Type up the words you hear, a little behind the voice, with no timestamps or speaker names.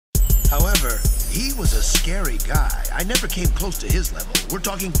However, he was a scary guy. I never came close to his level. We're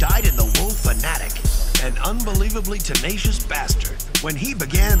talking dyed-in-the-wool fanatic. An unbelievably tenacious bastard. When he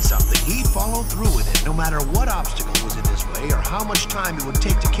began something, he'd follow through with it, no matter what obstacle was in his way or how much time it would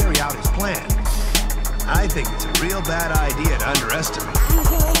take to carry out his plan. I think it's a real bad idea to underestimate him.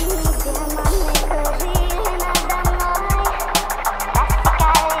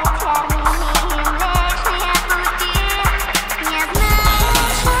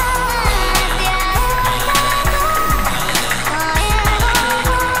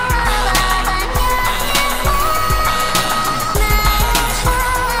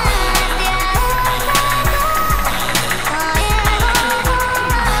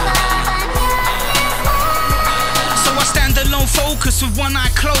 Focus with one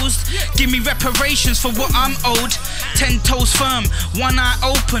eye closed. Give me reparations for what I'm owed. 10 toes firm, one eye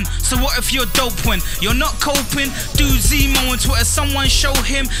open. So what if you're dope when you're not coping? Do Zemo on Twitter, someone show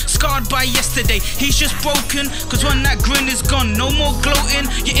him. Scarred by yesterday, he's just broken. Cause when that grin is gone, no more gloating.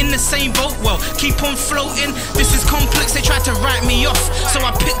 You're in the same boat, well, keep on floating. This is complex, they tried to write me off. So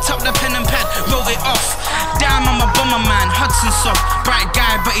I picked up the pen and pad, wrote it off. Damn, I'm a bomber man, Hudson soft. Bright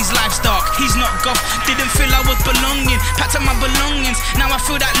guy, but his life's dark, he's not goth. Didn't feel I was belonging, packed up my belongings. Now I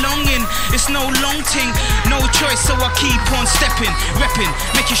feel that longing, it's no long thing. No choice, so I keep on stepping, repping,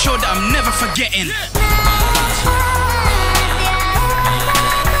 making sure that I'm never forgetting.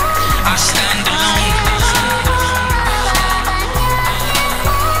 I stand alone,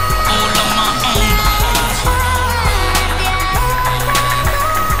 all on my own.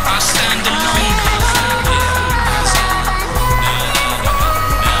 I stand alone.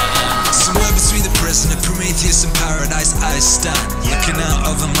 Somewhere between the present of Prometheus and paradise, I stand, looking out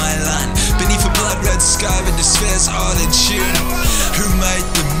over my land. Beneath a blood red sky with the spheres all in tune. Who made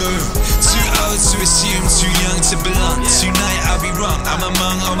the moon? Too old to assume, too young to belong. Tonight I'll be wrong, I'm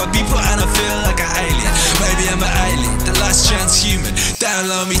among all my people and I feel like an alien. Maybe I'm an alien, the last chance human.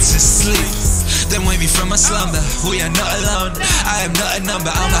 Download me to sleep, then wake me from my slumber. We are not alone, I am not a number,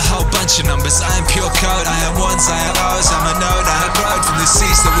 I'm a whole bunch of numbers. I am pure code, I am ones, I am O's, I'm a node. I have grown from the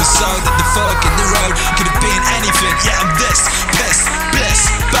seeds that was sowed at the fork in the road. Could have been anything, yeah I'm this, pest,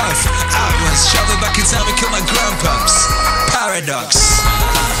 bliss, both. Outwards, travel back in time and kill my grandpops. Paradox.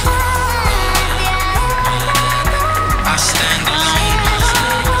 I stand alone,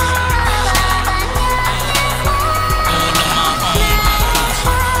 all on my own.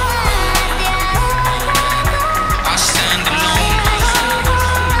 I stand alone.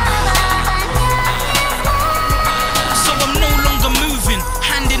 So I'm no longer moving,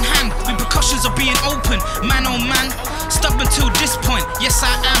 hand in hand. Repercussions of being open, man oh man. Stubborn till this point, yes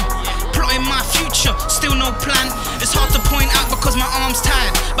I am. Plotting my future, still no plan. It's hard to point out because my arm's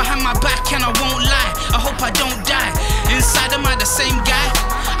tired. Behind my back and I won't lie, I hope I don't die. Inside am I the same guy?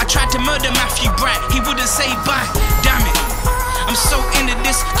 I tried to murder Matthew Bright, he wouldn't say bye. Damn it, I'm so into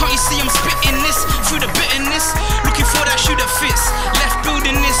this. Can't you see I'm spitting this through the bitterness? Looking for that shoe that fits. Left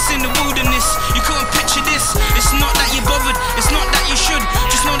building this in the wilderness. You couldn't picture this. It's not that you bothered, it's not that you should.